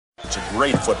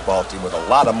great football team with a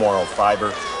lot of moral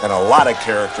fiber and a lot of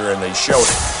character, and they showed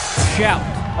it. Shout,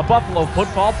 a Buffalo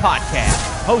football podcast,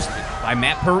 hosted by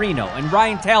Matt Perino and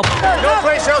Ryan Talbot. No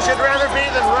place else you'd rather be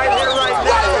than right here, right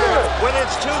now. When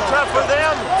it's too tough for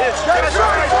them, it's just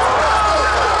right.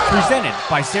 Presented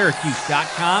by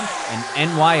Syracuse.com and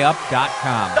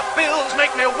NYUp.com. The Bills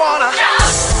make me wanna.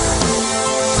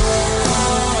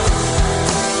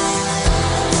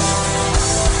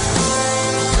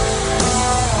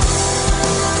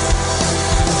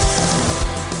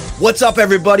 What's up,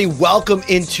 everybody? Welcome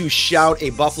into Shout, a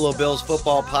Buffalo Bills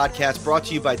football podcast brought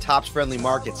to you by Tops Friendly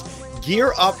Markets.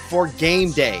 Gear up for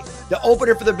game day. The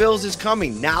opener for the Bills is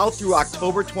coming now through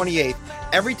October 28th.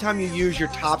 Every time you use your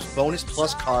Tops Bonus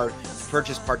Plus card to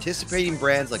purchase participating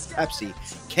brands like Pepsi,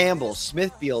 Campbell,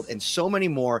 Smithfield, and so many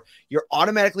more, you're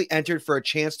automatically entered for a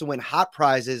chance to win hot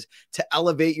prizes to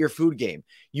elevate your food game.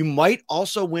 You might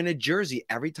also win a jersey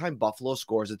every time Buffalo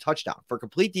scores a touchdown. For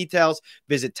complete details,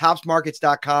 visit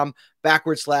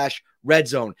topsmarkets.com/red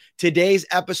zone. Today's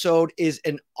episode is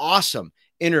an awesome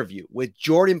interview with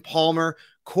Jordan Palmer,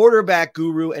 quarterback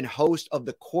guru and host of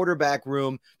the Quarterback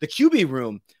Room, the QB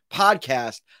Room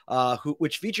podcast,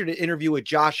 which featured an interview with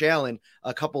Josh Allen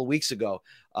a couple of weeks ago.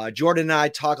 Jordan and I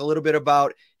talk a little bit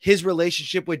about his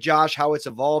relationship with Josh, how it's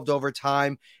evolved over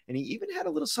time, and he even had a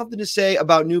little something to say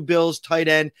about new Bills tight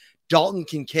end Dalton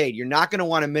Kincaid. You're not going to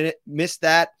want to miss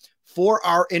that for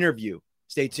our interview.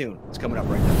 Stay tuned. It's coming up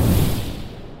right now.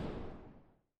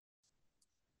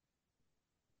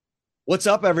 What's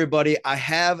up, everybody? I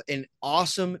have an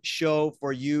awesome show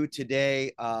for you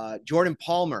today. Jordan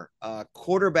Palmer,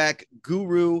 quarterback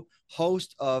guru,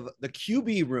 host of the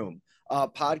QB Room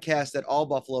podcast that all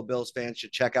Buffalo Bills fans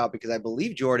should check out, because I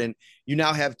believe, Jordan, you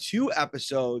now have 2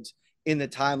 episodes in the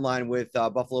timeline with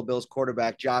Buffalo Bills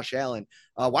quarterback Josh Allen.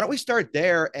 Why don't we start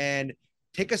there and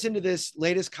take us into this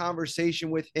latest conversation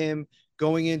with him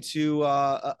going into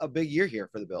a big year here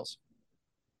for the Bills?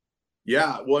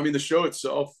 Yeah, well, I mean, the show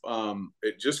itself,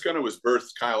 it just kind of was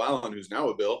birthed Kyle Allen, who's now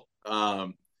a Bill,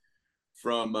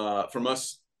 from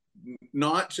us.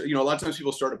 Not, a lot of times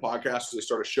people start a podcast or they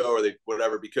start a show or they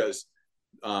whatever because,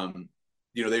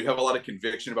 they have a lot of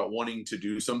conviction about wanting to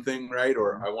do something, right?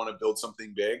 Or I want to build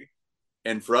something big.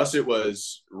 And for us, it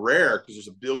was rare because there's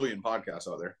a billion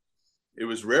podcasts out there. It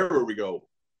was rare where we go,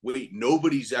 wait,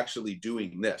 nobody's actually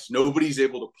doing this. Nobody's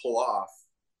able to pull off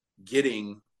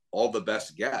getting all the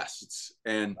best guests.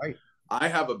 And right. I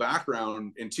have a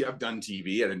background in I've done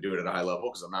TV. I didn't do it at a high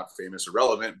level because I'm not famous or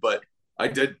relevant, but I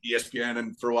did ESPN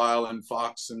and for a while and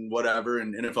Fox and whatever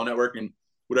and NFL Network. And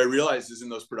what I realized is in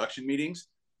those production meetings,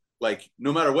 like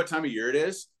no matter what time of year it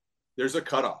is, there's a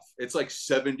cutoff. It's like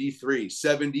 73,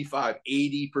 75,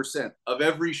 80% of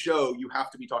every show you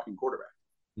have to be talking quarterback.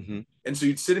 Mm-hmm. And so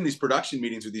you'd sit in these production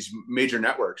meetings with these major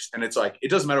networks and it's like, it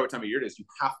doesn't matter what time of year it is, you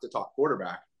have to talk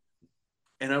quarterback.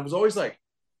 And I was always like,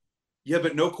 yeah,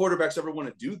 but no quarterbacks ever want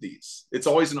to do these. It's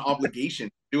always an obligation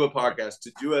to do a podcast,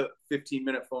 to do a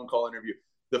 15-minute phone call interview.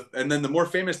 And then the more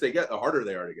famous they get, the harder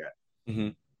they are to get. Mm-hmm.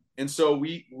 And so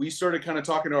we started kind of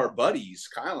talking to our buddies,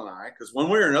 Kyle and I, because one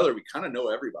way or another, we kind of know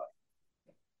everybody.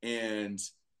 And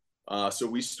so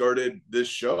we started this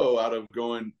show out of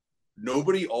going,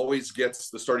 nobody always gets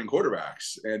the starting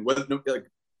quarterbacks. And whether like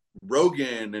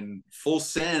Rogan and Full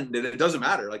Send, and it doesn't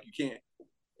matter. Like you can't.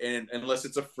 And unless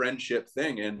it's a friendship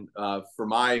thing. And I've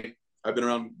been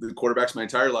around the quarterbacks my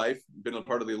entire life, been a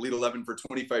part of the Elite 11 for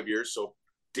 25 years. So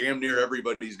damn near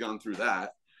everybody's gone through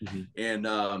that.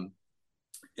 Mm-hmm.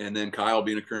 And then Kyle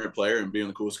being a current player and being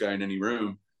the coolest guy in any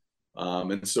room.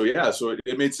 And so, yeah, so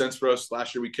it made sense for us.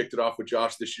 Last year, we kicked it off with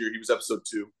Josh. This year, he was episode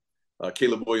 2.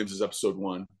 Caleb Williams is episode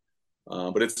 1.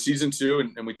 But it's season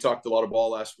 2. And we talked a lot of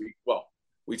ball last week. Well,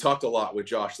 we talked a lot with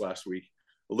Josh last week,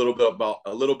 a little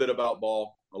bit about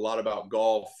ball, a lot about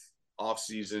golf,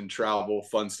 off-season, travel,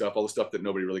 fun stuff, all the stuff that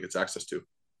nobody really gets access to.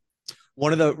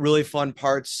 One of the really fun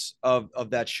parts of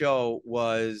that show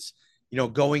was,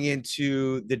 going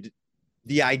into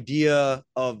the idea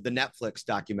of the Netflix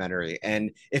documentary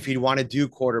and if he'd want to do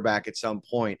quarterback at some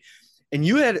point. And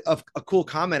you had a cool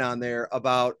comment on there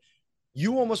about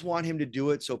you almost want him to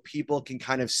do it so people can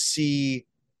kind of see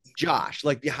Josh,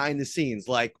 like behind the scenes,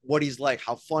 like what he's like,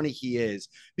 how funny he is,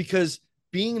 because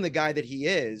being the guy that he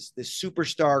is, the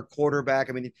superstar quarterback,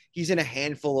 I mean, he's in a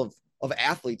handful of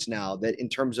athletes now that in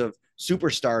terms of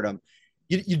superstardom,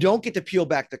 you don't get to peel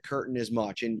back the curtain as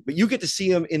much, but you get to see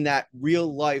him in that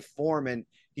real life form, and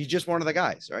he's just one of the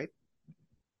guys, right?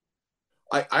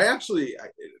 I actually,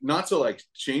 not to like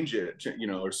change it,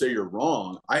 or say you're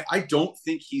wrong. I don't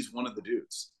think he's one of the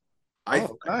dudes. I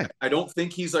don't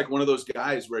think he's like one of those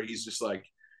guys where he's just like,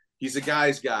 he's a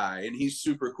guy's guy and he's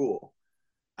super cool.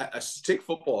 I take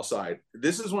football aside.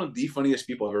 This is one of the funniest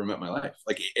people I've ever met in my life.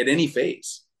 Like at any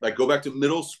phase, like go back to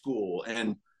middle school,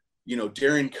 and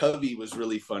Darren Covey was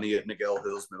really funny at Miguel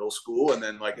Hills Middle School, and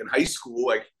then like in high school,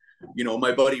 like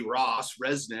my buddy Ross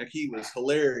Resnick, he was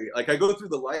hilarious. Like I go through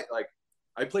the light, like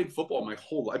I played football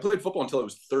I played football until I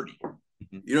was 30.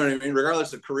 You know what I mean?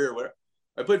 Regardless of career, whatever.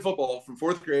 I played football from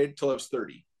 4th grade till I was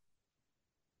 30.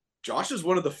 Josh is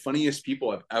one of the funniest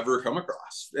people I've ever come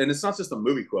across. And it's not just the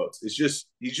movie quotes. He's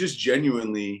just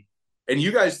genuinely, and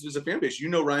you guys as a fan base,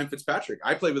 Ryan Fitzpatrick.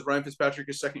 I played with Ryan Fitzpatrick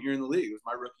his second year in the league. It was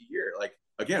my rookie year. Like,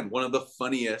 again, one of the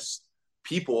funniest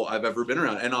people I've ever been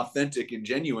around, and authentic and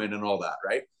genuine and all that,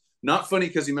 right? Not funny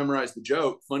because he memorized the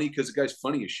joke, funny because the guy's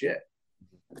funny as shit.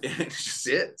 And it just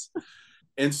is.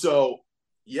 And so,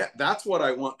 yeah, that's what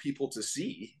I want people to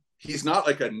see. He's not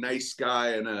like a nice guy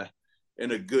and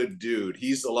a good dude.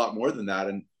 He's a lot more than that.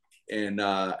 And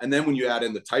then when you add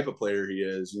in the type of player he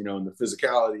is, and the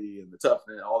physicality and the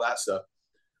toughness, all that stuff,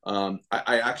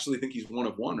 I actually think he's one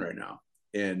of one right now.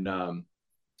 And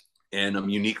I'm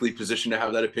uniquely positioned to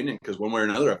have that opinion because one way or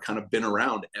another, I've kind of been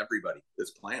around everybody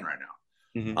that's playing right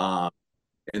now. Mm-hmm.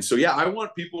 And so, yeah, I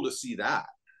want people to see that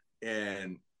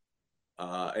and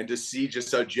to see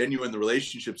just how genuine the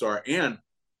relationships are. And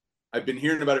I've been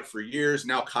hearing about it for years.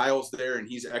 Now Kyle's there and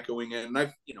he's echoing it.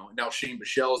 And now Shane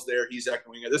Michelle's there. He's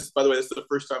echoing it. By the way, this is the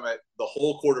first time the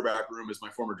whole quarterback room is my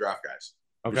former draft guys.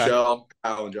 Okay. Michelle,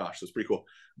 Kyle, and Josh. So it's pretty cool.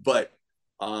 But,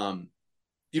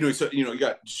 you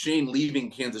got Shane leaving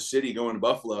Kansas City, going to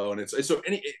Buffalo. And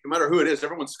no matter who it is,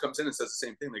 everyone comes in and says the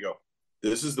same thing. They go,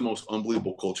 this is the most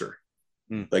unbelievable culture.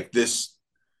 Like this,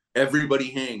 everybody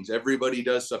hangs, everybody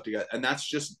does stuff together. And that's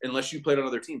just, unless you played on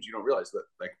other teams, you don't realize that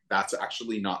like that's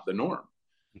actually not the norm.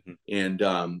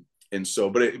 Mm-hmm. And so,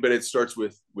 but it starts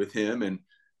with him. And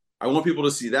I want people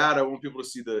to see that. I want people to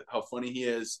see how funny he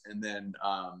is. And then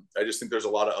I just think there's a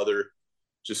lot of other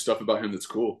just stuff about him that's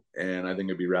cool. And I think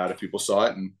it'd be rad if people saw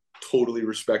it and totally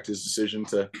respect his decision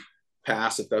to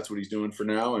pass if that's what he's doing for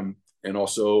now. And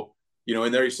also,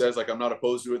 in there he says, like, I'm not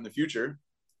opposed to it in the future.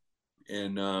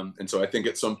 And so I think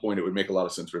at some point it would make a lot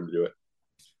of sense for him to do it.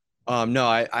 No,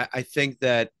 I think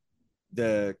that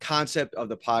the concept of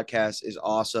the podcast is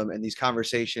awesome. And these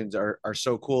conversations are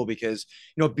so cool because,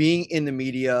 being in the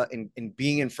media and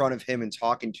being in front of him and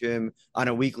talking to him on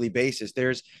a weekly basis,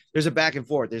 there's a back and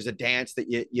forth. There's a dance that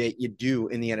you do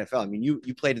in the NFL. I mean, you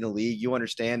played in the league, you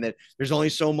understand that there's only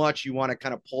so much you want to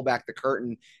kind of pull back the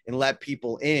curtain and let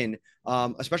people in,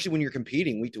 especially when you're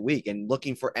competing week to week and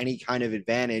looking for any kind of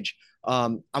advantage.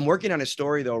 I'm working on a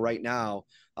story though, right now,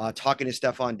 talking to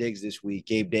Stephon Diggs this week,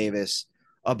 Gabe Davis,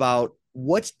 about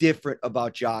what's different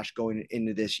about Josh going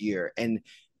into this year. And,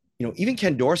 even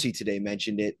Ken Dorsey today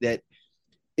mentioned it, that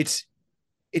it's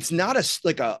not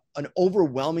an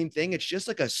overwhelming thing. It's just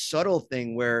like a subtle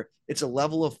thing where it's a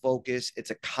level of focus.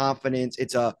 It's a confidence.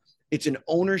 It's an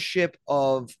ownership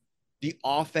of the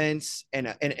offense and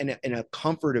a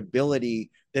comfortability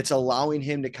that's allowing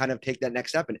him to kind of take that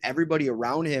next step. And everybody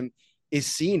around him is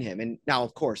seeing him. And now,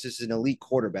 of course, this is an elite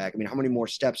quarterback. I mean, how many more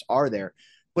steps are there?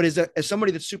 But as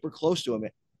somebody that's super close to him,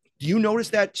 do you notice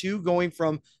that too, going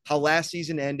from how last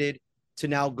season ended to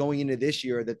now going into this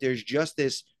year, that there's just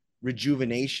this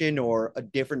rejuvenation or a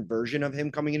different version of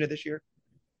him coming into this year?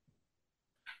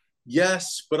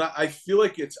 Yes, but I feel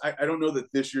like I don't know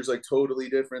that this year's like totally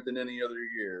different than any other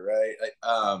year, right?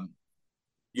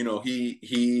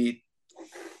 He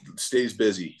stays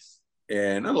busy,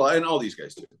 and all these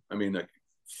guys do. I mean, like,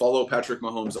 follow Patrick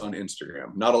Mahomes on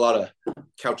Instagram. Not a lot of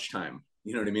couch time.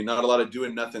 You know what I mean? Not a lot of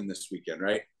doing nothing this weekend,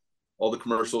 right? All the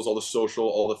commercials, all the social,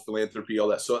 all the philanthropy, all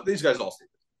that. So these guys all stay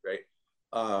busy,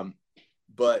 right?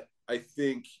 But I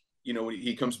think, when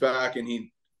he comes back and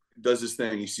he does his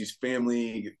thing, he sees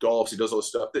family, he golfs, he does all the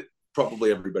stuff that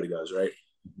probably everybody does, right?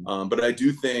 But I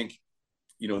do think,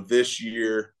 this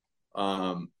year,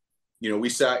 we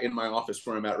sat in my office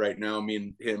where I'm at right now, me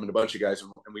and him and a bunch of guys,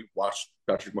 and we watched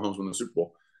Patrick Mahomes win the Super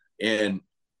Bowl. And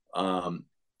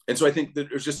so I think that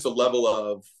there's just a level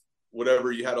of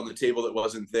whatever you had on the table that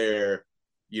wasn't there,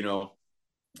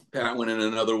 Pat winning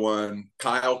another one,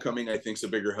 Kyle coming, I think is a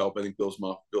bigger help. I think Bill's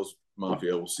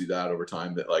Mafia will see that over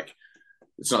time, that like,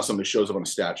 it's not something that shows up on a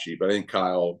stat sheet, but I think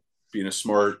Kyle being a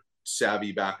smart,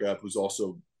 savvy backup, who's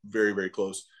also very, very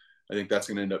close, I think that's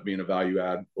going to end up being a value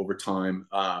add over time.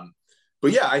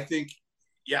 But yeah, I think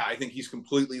he's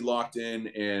completely locked in,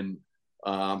 and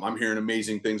I'm hearing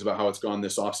amazing things about how it's gone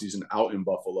this offseason out in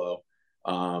Buffalo.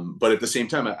 But at the same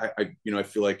time, I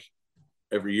feel like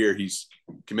every year he's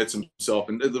commits himself,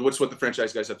 and what's what the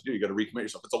franchise guys have to do. You got to recommit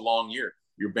yourself. It's a long year.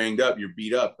 You're banged up, you're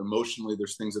beat up emotionally.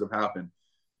 There's things that have happened.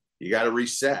 you got to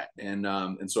reset.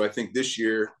 And so I think this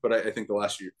year, but I think the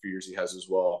last few years he has as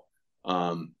well,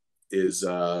 is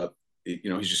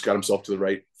he's just got himself to the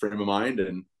right frame of mind,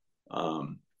 and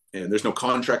there's no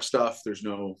contract stuff. There's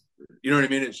no, you know what I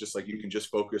mean? It's just like, you can just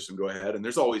focus and go ahead. And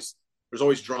there's always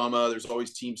drama. There's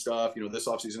always team stuff. This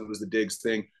offseason was the Diggs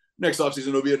thing. Next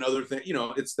offseason will be another thing.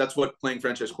 That's what playing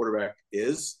franchise quarterback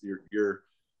is. You're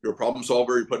a problem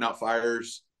solver. You're putting out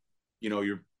fires.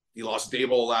 You lost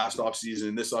Dable last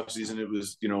offseason. This offseason, it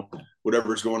was,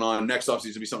 whatever's going on. Next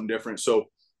offseason will be something different. So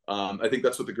I think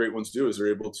that's what the great ones do, is they're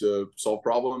able to solve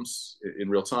problems in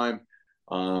real time,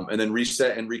 and then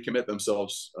reset and recommit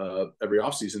themselves every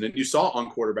offseason. And you saw on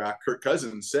quarterback Kirk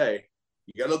Cousins say,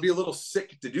 you got to be a little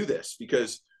sick to do this,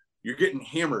 because you're getting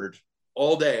hammered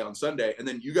all day on Sunday, and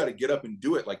then you got to get up and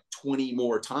do it like 20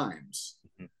 more times.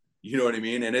 You know what I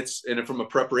mean? And from a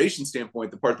preparation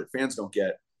standpoint, the part that fans don't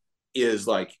get is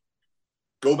like,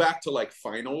 go back to like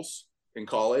finals in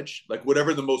college, like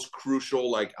whatever the most crucial,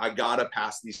 like I gotta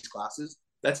pass these classes.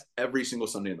 That's every single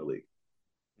Sunday in the league.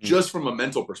 Just from a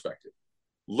mental perspective,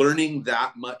 learning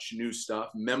that much new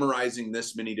stuff, memorizing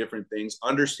this many different things,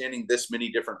 understanding this many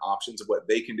different options of what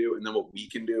they can do and then what we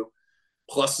can do,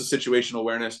 plus the situational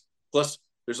awareness, plus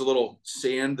there's a little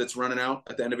sand that's running out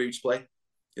at the end of each play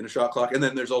in a shot clock. And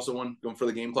then there's also one going for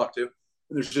the game clock too.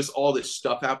 And there's just all this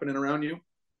stuff happening around you.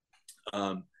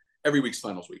 Every week's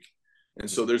finals week. And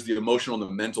so there's the emotional and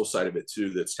the mental side of it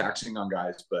too, that's taxing on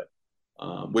guys. But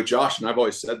with Josh, and I've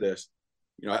always said this,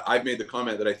 I've made the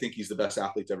comment that I think he's the best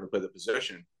athlete to ever play the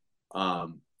position.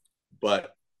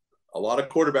 But a lot of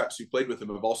quarterbacks who played with him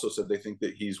have also said they think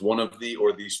that he's one of the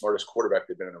smartest quarterback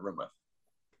they've been in a room with.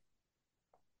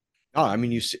 Oh, I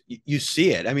mean, you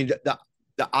see it. I mean, the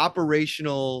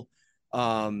operational,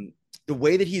 the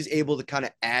way that he's able to kind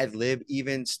of ad lib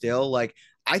even still, like,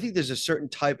 I think there's a certain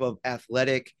type of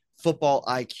athletic football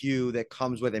IQ that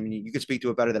comes with, I mean, you can speak to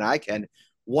it better than I can,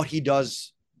 what he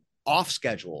does off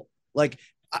schedule. Like,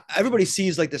 everybody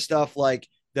sees like the stuff, like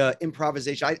the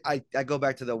improvisation. I go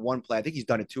back to the one play, I think he's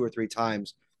done it 2 or 3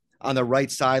 times on the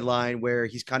right sideline, where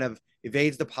he's kind of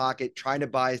evades the pocket, trying to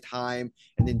buy his time,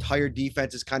 and the entire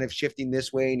defense is kind of shifting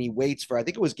this way, and he waits for, I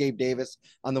think it was Gabe Davis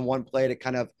on the one play, to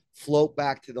kind of float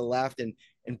back to the left and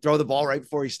throw the ball right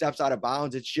before he steps out of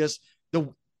bounds. It's just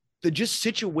the just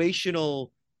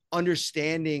situational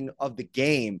understanding of the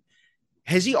game.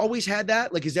 Has he always had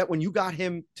that? Like, is that when you got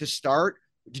him to start,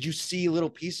 did you see little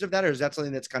pieces of that, or is that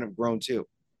something that's kind of grown too?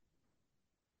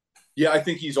 Yeah, I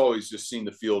think he's always just seen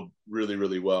the field really,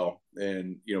 really well.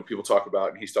 And, people talk about,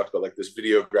 and he's talked about like this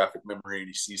videographic memory, and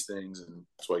he sees things, and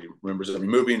that's why he remembers every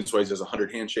movie, and that's why he does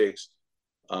 100 handshakes.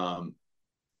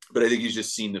 But I think he's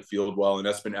just seen the field well, and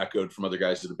that's been echoed from other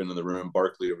guys that have been in the room.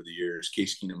 Barkley over the years,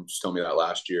 Case Keenum was telling me that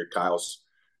last year. Kyle's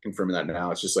confirming that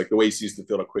now. It's just like the way he sees the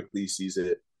field, how quickly he sees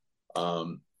it.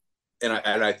 And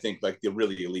I think like the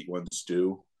really elite ones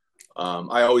do.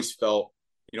 I always felt,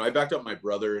 I backed up my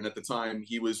brother, and at the time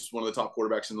he was one of the top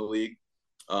quarterbacks in the league.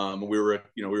 We were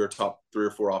top 3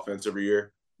 or 4 offense every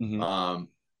year. So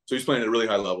he's playing at a really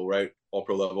high level, right? All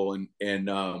pro level. And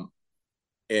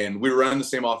we were running the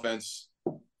same offense.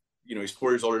 He's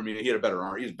 4 years older than me. He had a better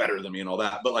arm. He's better than me and all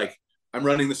that. But like, I'm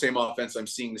running the same offense. I'm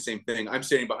seeing the same thing. I'm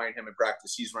standing behind him in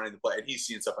practice. He's running the play, and he's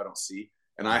seeing stuff I don't see.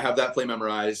 And I have that play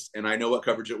memorized, and I know what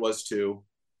coverage it was too.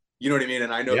 You know what I mean?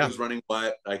 And I know who's running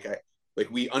what. Like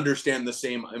we understand the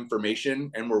same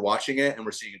information, and we're watching it, and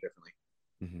we're seeing it differently.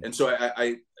 And so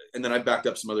and then I backed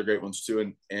up some other great ones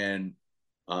too. And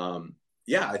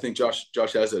I think Josh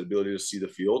has that ability to see the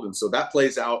field. And so that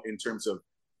plays out in terms of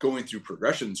going through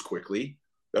progressions quickly.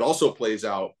 That also plays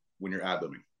out when you're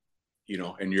ad-libbing,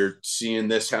 and you're seeing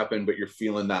this happen, but you're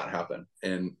feeling that happen.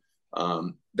 And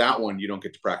that one, you don't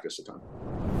get to practice a ton.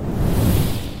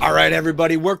 All right,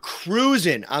 everybody, we're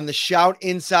cruising on the Shout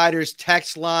Insiders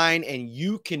text line, and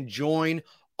you can join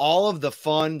all of the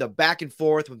fun, the back and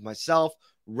forth with myself,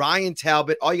 Ryan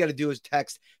Talbot. All you got to do is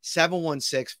text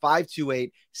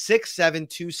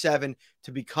 716-528-6727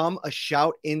 to become a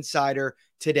Shout Insider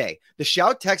today. The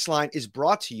Shout text line is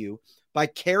brought to you by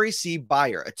Carrie C.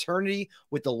 Beyer, attorney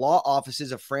with the law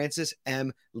offices of Francis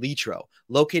M. Litro,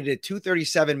 located at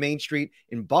 237 Main Street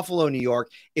in Buffalo, New York.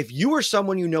 If you or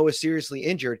someone you know is seriously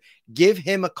injured, give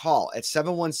him a call at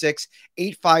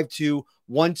 716-852-1234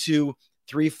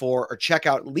 or check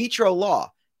out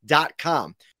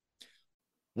litrolaw.com.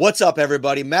 What's up,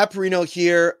 everybody? Matt Perino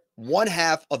here, one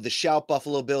half of the Shout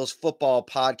Buffalo Bills football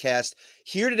podcast,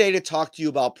 here today to talk to you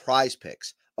about Prize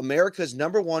Picks, America's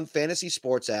 #1 fantasy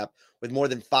sports app with more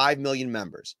than 5 million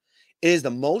members. It is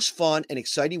the most fun and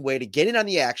exciting way to get in on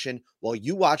the action while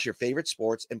you watch your favorite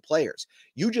sports and players.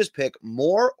 You just pick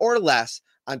more or less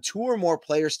on 2 or more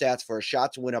player stats for a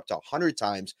shot to win up to 100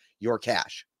 times your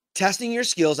cash. Testing your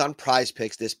skills on Prize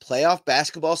Picks this playoff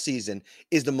basketball season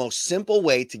is the most simple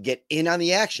way to get in on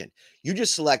the action. You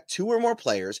just select 2 or more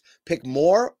players, pick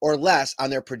more or less on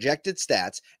their projected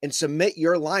stats, and submit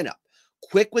your lineup.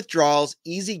 Quick withdrawals,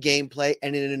 easy gameplay,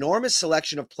 and an enormous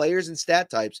selection of players and stat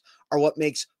types are what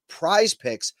makes Prize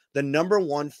Picks the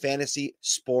 #1 fantasy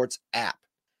sports app.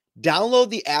 Download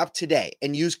the app today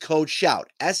and use code SHOUT,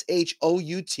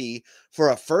 SHOUT, for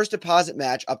a first deposit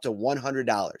match up to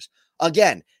 $100.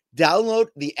 Again, download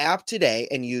the app today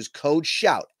and use code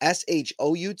SHOUT,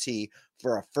 SHOUT,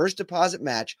 for a first deposit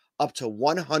match up to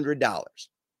 $100.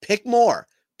 Pick more,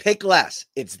 pick less.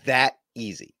 It's that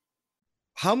easy.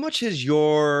 How much has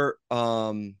your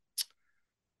QB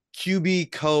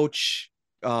coach,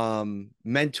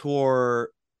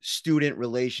 mentor, student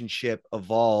relationship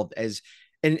evolved as,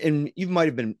 and you might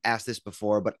have been asked this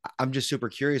before, but I'm just super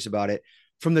curious about it.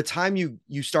 From the time you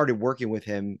started working with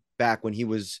him back when he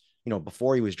was,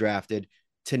 before he was drafted,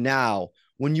 to now,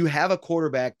 when you have a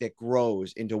quarterback that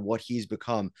grows into what he's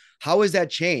become, how has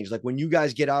that changed? Like when you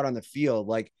guys get out on the field,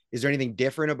 like, is there anything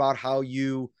different about how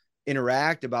you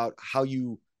interact, about how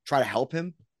you try to help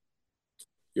him?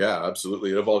 Yeah,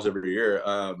 absolutely. It evolves every year.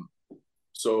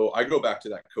 So I go back to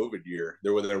that COVID year.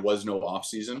 There was no off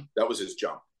season. That was his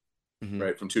jump,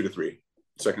 right, from 2 to 3,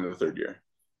 second to the third year.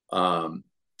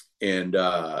 And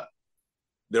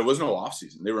there was no off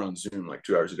season. They were on Zoom like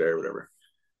 2 hours a day or whatever.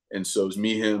 And so it was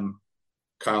me, him,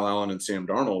 Kyle Allen, and Sam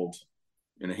Darnold,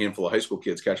 and a handful of high school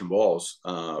kids catching balls,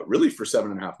 really for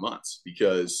 7.5 months,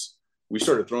 because we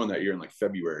started throwing that year in like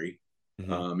February,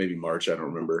 maybe March. I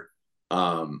don't remember.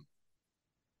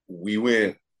 We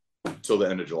went till the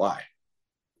end of July.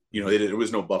 It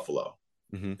was no Buffalo.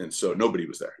 And so nobody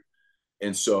was there.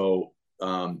 And so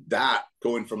that,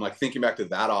 going from like thinking back to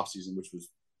that offseason, which was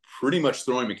pretty much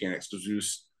throwing mechanics, because we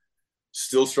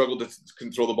still struggled to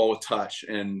control the ball with touch,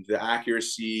 and the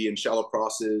accuracy and shallow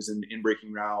crosses and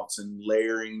in-breaking routes and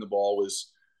layering the ball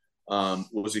was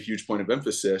a huge point of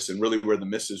emphasis, and really where the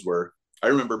misses were. I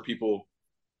remember people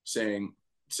saying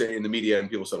in the media, and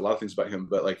people said a lot of things about him,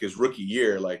 but like his rookie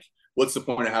year, like, what's the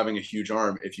point of having a huge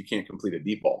arm if you can't complete a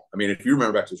deep ball? I mean, if you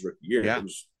remember back to his rookie year,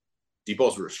 deep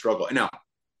balls were a struggle. And now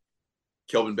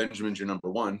Kelvin Benjamin's your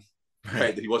 #1,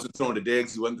 right? That he wasn't throwing to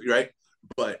Diggs, he wasn't, right?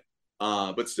 But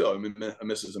still, I mean, a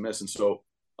miss is a miss. And so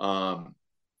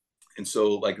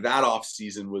like that off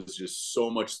season was just so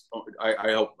much. I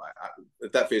help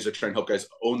at that phase. I try and help guys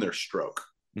own their stroke.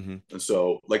 And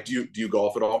so, like, do you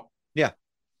golf at all? Yeah.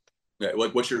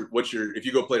 Like, what's your if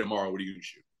you go play tomorrow, what are you gonna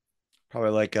shoot?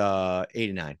 Probably like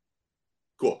 89.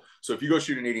 Cool. So if you go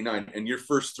shoot an 89 and your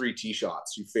first 3 tee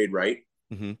shots, you fade right.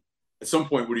 At some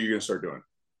point, what are you going to start doing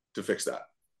to fix that?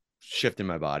 Shifting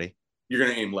my body. You're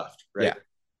going to aim left, right?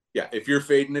 Yeah. If you're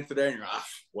fading it today, and you're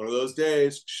one of those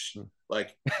days,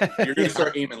 like, you're going to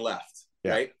start aiming left,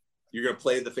 right? You're going to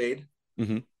play the fade.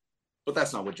 But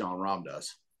that's not what John Rahm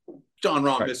does. John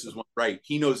Rahm misses one right.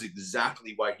 He knows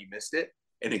exactly why he missed it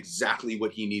and exactly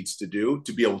what he needs to do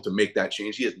to be able to make that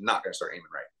change. He is not going to start aiming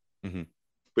right.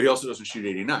 But he also doesn't shoot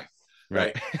 89,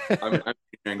 right? I'm a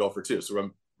man golfer too, so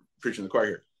I'm preaching the choir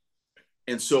here.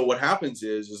 And so what happens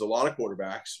is a lot of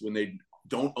quarterbacks, when they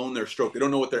don't own their stroke, they don't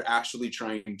know what they're actually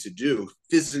trying to do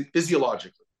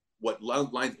physiologically, what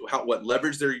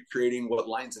leverage they're creating, what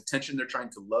lines of tension they're trying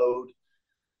to load.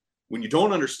 When you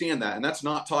don't understand that, and that's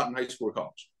not taught in high school or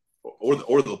college,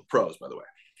 or the pros, by the way,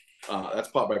 that's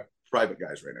taught by private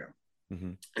guys right now.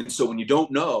 And so when you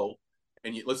don't know,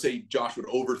 and let's say Josh would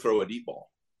overthrow a deep ball,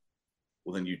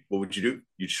 well, then what would you do?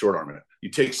 You'd short arm it. You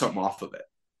take something off of it.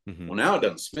 Well, now it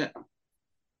doesn't spin.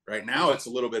 Right now, it's a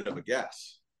little bit of a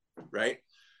guess. Right.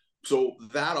 So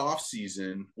that off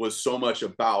season was so much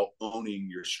about owning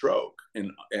your stroke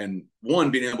and one,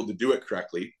 being able to do it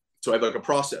correctly. So I have like a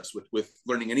process with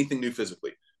learning anything new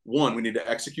physically. One, we need to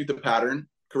execute the pattern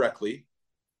correctly.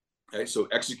 Okay, so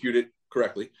execute it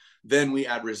correctly. Then we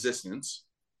add resistance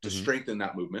to strengthen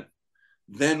that movement.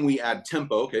 Then we add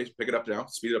tempo. Okay, pick it up now,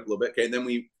 speed it up a little bit. Okay, and then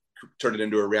we turn it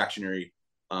into a reactionary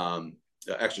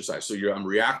exercise. So I'm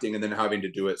reacting and then having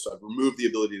to do it. So I've removed the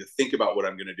ability to think about what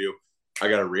I'm going to do. I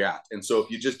got to react. And so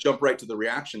if you just jump right to the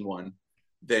reaction one,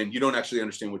 then you don't actually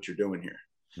understand what you're doing here.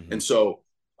 And so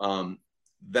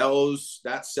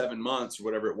that 7 months or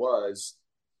whatever it was,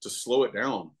 to slow it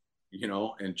down,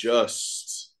 and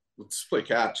just let's play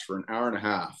catch for an hour and a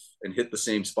half and hit the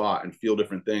same spot and feel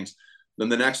different things. Then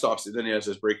the next offseason, then he has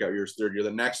his breakout years, third year.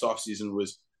 The next offseason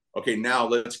was, okay, now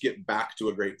let's get back to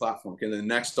a great platform. Okay, the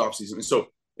next offseason. And so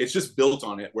it's just built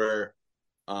on it where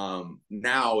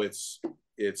now it's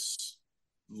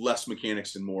less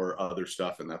mechanics and more other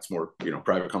stuff. And that's more,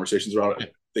 private conversations about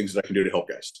things that I can do to help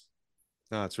guys.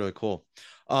 No, it's really cool.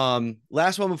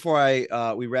 Last one before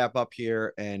we wrap up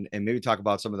here and maybe talk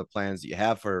about some of the plans that you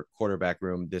have for quarterback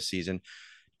room this season.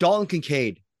 Dalton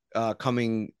Kincaid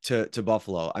coming to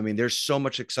Buffalo. I mean, there's so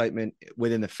much excitement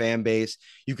within the fan base.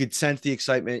 You could sense the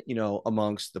excitement,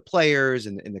 amongst the players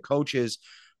and the coaches.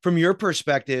 From your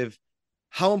perspective,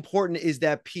 how important is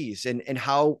that piece, and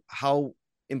how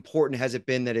important has it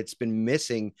been that it's been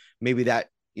missing maybe that,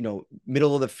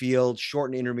 middle of the field, short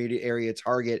and intermediate area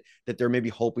target that they're maybe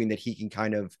hoping that he can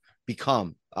kind of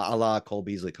become a la Cole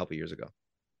Beasley a couple years ago?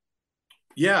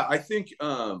 Yeah, I think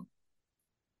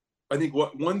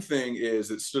what one thing is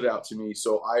that stood out to me.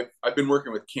 So I've been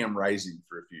working with Cam Rising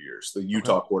for a few years, the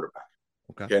Utah quarterback.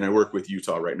 Okay. And I work with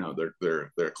Utah right now.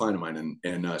 They're a client of mine,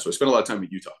 and so I spend a lot of time in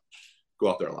Utah. Go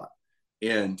out there a lot,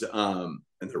 and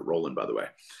they're rolling, by the way.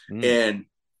 And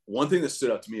one thing that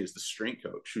stood out to me is the strength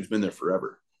coach, who's been there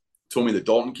forever, told me that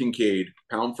Dalton Kincaid,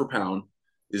 pound for pound,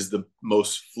 is the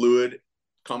most fluid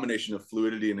combination of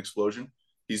fluidity and explosion.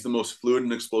 He's the most fluid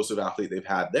and explosive athlete they've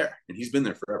had there, and he's been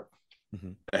there forever.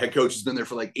 A head coach has been there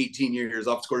for like 18 years.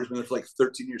 Offensive coordinator's been there for like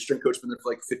 13 years. Strength coach has been there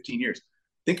for like 15 years.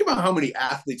 Think about how many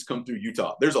athletes come through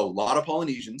Utah. There's a lot of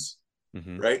Polynesians,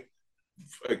 right?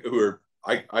 Who are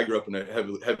I grew up in a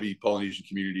heavy Polynesian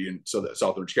community in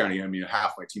South Orange County. I mean,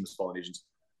 half my team is Polynesians.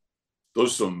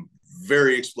 Those are some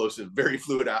very explosive, very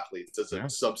fluid athletes as a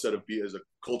subset of, as a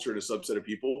culture and a subset of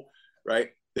people, right?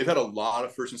 They've had a lot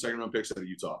of first and second round picks out of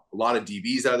Utah, a lot of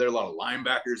DBs out of there, a lot of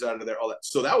linebackers out of there, all that.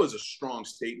 So that was a strong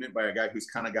statement by a guy who's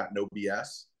kind of got no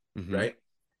BS, right?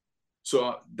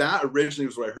 So that originally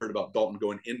was what I heard about Dalton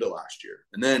going into last year.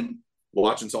 And then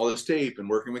watching all this tape and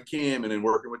working with Cam and then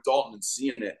working with Dalton and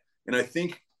seeing it. And I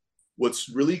think what's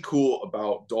really cool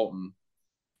about Dalton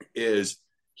is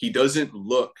he doesn't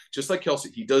look, just like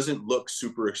Kelsey, he doesn't look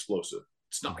super explosive.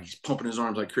 It's not like he's pumping his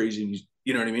arms like crazy and he's,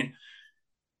 you know what I mean?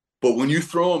 But when you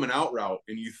throw him an out route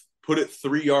and you put it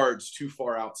 3 yards too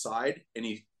far outside and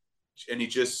he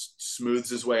just smooths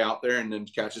his way out there and then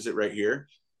catches it right here,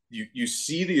 you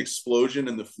see the explosion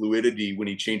and the fluidity when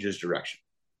he changes direction.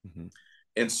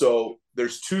 And so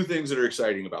there's 2 things that are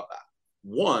exciting about that.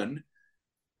 One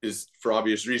is, for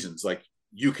obvious reasons, like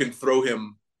you can throw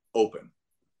him open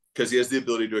because he has the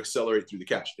ability to accelerate through the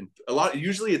catch. And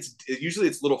usually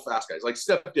it's little fast guys like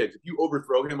Steph Diggs. If you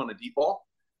overthrow him on a deep ball,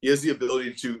 he has the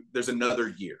ability to, there's another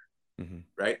year,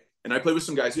 right? And I played with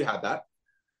some guys who had that.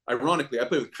 Ironically, I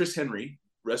played with Chris Henry,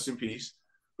 rest in peace,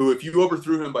 who if you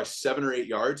overthrew him by 7 or 8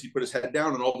 yards, he put his head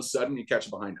down and all of a sudden you catch it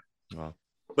behind him. Wow.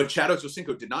 But Chad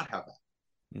Ochocinco did not have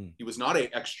that. He was not an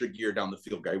extra gear down the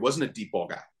field guy. He wasn't a deep ball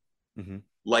guy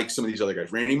like some of these other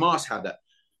guys. Randy Moss had that.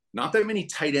 Not that many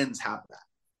tight ends have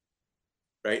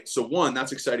that, right? So one,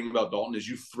 that's exciting about Dalton is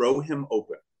you throw him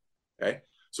open, okay?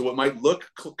 So what might look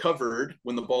covered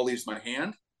when the ball leaves my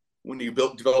hand, when you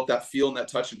develop that feel and that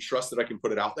touch and trust that I can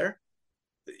put it out there,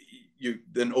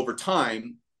 then over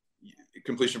time,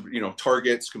 completion,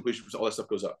 targets, completion, all that stuff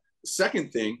goes up. The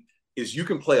second thing is you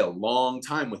can play a long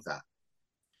time with that.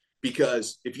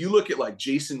 Because if you look at like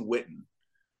Jason Witten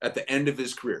at the end of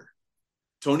his career,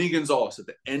 Tony Gonzalez at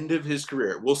the end of his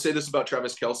career, we'll say this about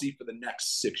Travis Kelce for the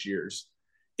next 6 years,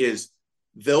 is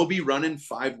they'll be running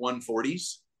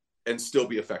 5.140s and still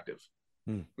be effective.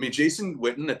 I mean, Jason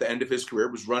Witten at the end of his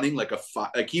career was running like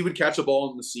he would catch a ball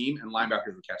in the seam and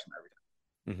linebackers would catch him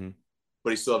every time.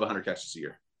 But he still have 100 catches a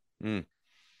year.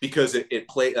 Because it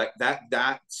played like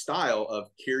that style of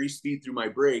carry speed through my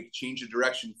break, change of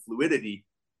direction, fluidity,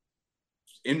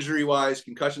 injury-wise,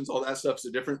 concussions, all that stuff's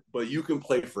different, but you can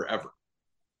play forever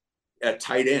at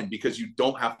tight end because you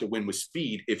don't have to win with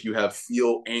speed if you have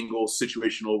feel, angle,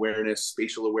 situational awareness,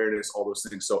 spatial awareness, all those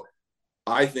things. So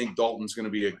I think Dalton's going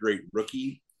to be a great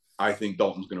rookie. I think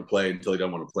Dalton's going to play until he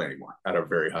doesn't want to play anymore at a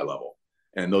very high level.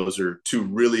 And those are 2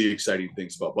 really exciting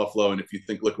things about Buffalo. And if you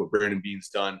look what Brandon Beane's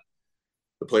done,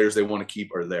 the players they want to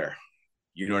keep are there.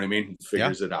 You know what I mean? He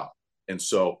figures it out. And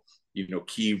so,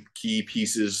 key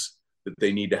pieces that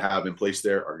they need to have in place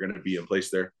there are going to be in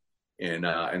place there.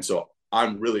 And so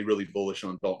I'm really, really bullish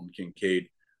on Dalton Kincaid.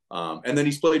 And then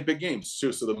he's played big games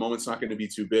too. So the moment's not going to be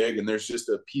too big. And there's just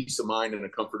a peace of mind and a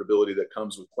comfortability that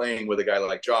comes with playing with a guy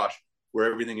like Josh,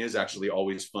 where everything is actually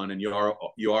always fun. And you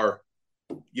are,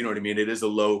 you know what I mean? It is a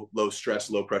low stress,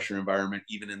 low pressure environment,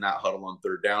 even in that huddle on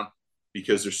third down,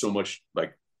 because there's so much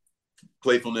like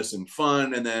playfulness and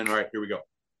fun. And then, all right, here we go.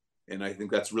 And I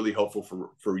think that's really helpful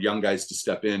for young guys to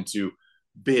step into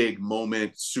big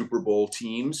moment Super Bowl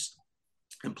teams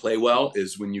and play well,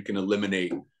 is when you can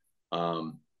eliminate,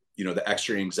 the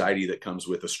extra anxiety that comes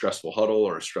with a stressful huddle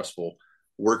or a stressful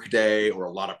work day or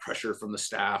a lot of pressure from the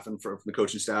staff and from the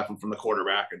coaching staff and from the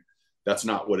quarterback. And that's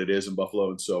not what it is in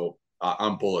Buffalo. And so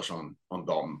I'm bullish on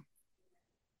Dalton.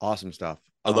 Awesome stuff.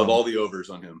 I love all the overs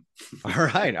on him. All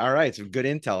right. Some good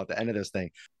intel at the end of this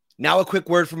thing. Now a quick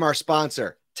word from our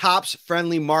sponsor, Tops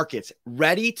Friendly Markets,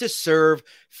 ready to serve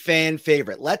fan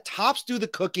favorite. Let Tops do the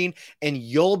cooking and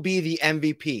you'll be the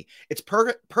MVP. It's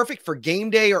perfect for game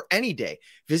day or any day.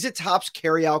 Visit Tops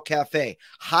Carryout Cafe.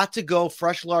 Hot to go,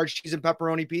 fresh large cheese and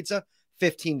pepperoni pizza,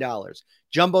 $15.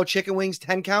 Jumbo chicken wings,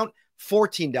 10 count,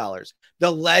 $14.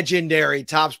 The legendary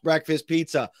Tops Breakfast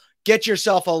Pizza. Get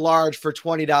yourself a large for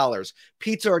 $20.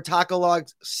 Pizza or taco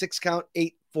logs, 6 count,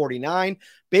 $8.49.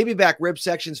 Baby back rib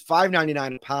sections,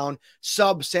 $5.99 a pound.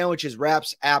 Sub, sandwiches,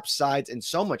 wraps, apps, sides, and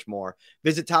so much more.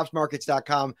 Visit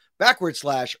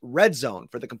topsmarkets.com/red zone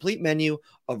for the complete menu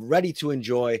of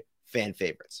ready-to-enjoy fan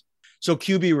favorites. So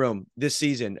QB room this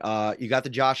season, you got the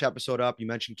Josh episode up. You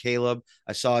mentioned Caleb.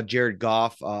 I saw Jared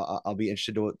Goff. I'll be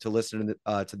interested to listen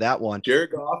to that one.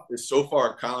 Jared Goff is so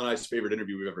far Kyle and I's favorite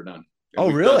interview we've ever done. And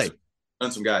we've really?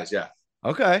 Done some guys, yeah.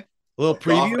 Okay. A little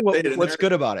preview. What's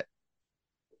good about it?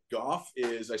 Goff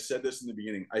is, I said this in the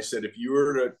beginning. I said, if you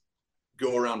were to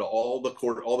go around to all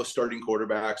the starting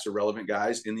quarterbacks or relevant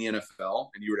guys in the NFL,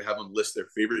 and you were to have them list their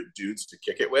favorite dudes to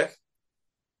kick it with,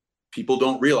 people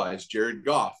don't realize Jared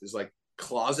Goff is like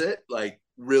closet, like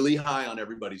really high on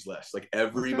everybody's list. Like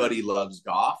everybody loves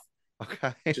Goff.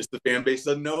 Okay. Just the fan base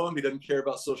doesn't know him. He doesn't care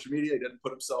about social media. He doesn't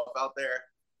put himself out there.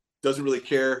 Doesn't really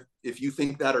care if you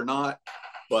think that or not.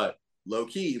 But low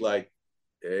key, like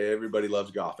everybody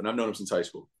loves Goff. And I've known him since high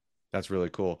school. That's really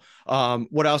cool.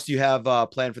 What else do you have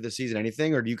planned for this season?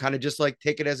 Anything, or do you kind of just like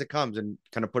take it as it comes and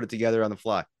kind of put it together on the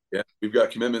fly? Yeah, we've got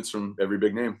commitments from every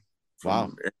big name.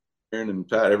 Wow. Aaron and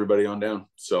Pat, everybody on down.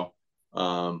 So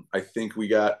I think we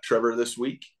got Trevor this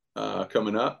week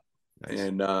coming up. Nice.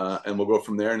 And we'll go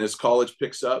from there. And as college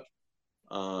picks up,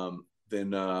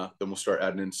 then we'll start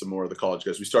adding in some more of the college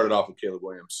guys. We started off with Caleb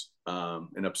Williams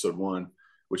in episode 1,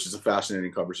 which is a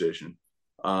fascinating conversation.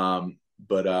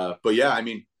 But yeah, I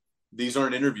mean, these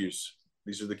aren't interviews.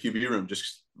 These are the QB room,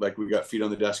 just like we got feet on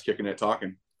the desk, kicking it,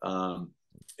 talking.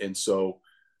 And so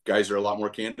guys are a lot more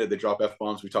candid. They drop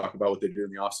F-bombs. We talk about what they do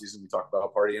in the off season. We talk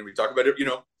about partying. We talk about it, we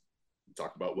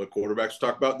talk about what quarterbacks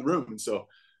talk about in the room. And so,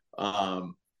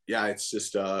 yeah, it's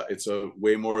just, it's a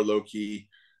way more low key.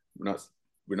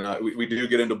 We do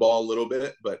get into ball a little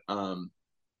bit, but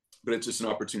it's just an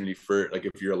opportunity for, like,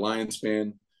 if you're a Lions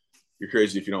fan, you're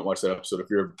crazy if you don't watch that episode. If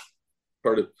you're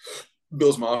part of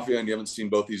Bills Mafia and you haven't seen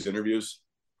both these interviews,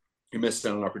 you missed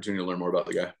out on an opportunity to learn more about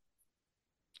the guy.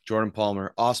 Jordan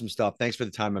Palmer, awesome stuff. Thanks for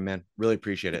the time, my man. Really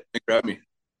appreciate it. Thanks for having me.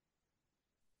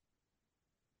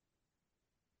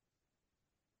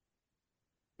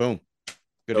 Boom.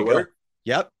 Good to go.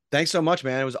 Yep. Thanks so much,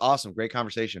 man. It was awesome. Great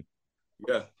conversation.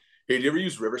 Yeah. Hey, do you ever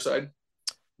use Riverside?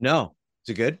 No.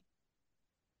 Is it good?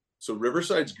 So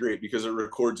Riverside's great because it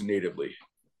records natively,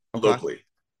 locally.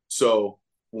 So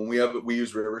when we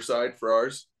use Riverside for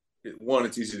ours, one,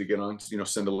 it's easy to get on,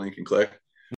 send a link and click.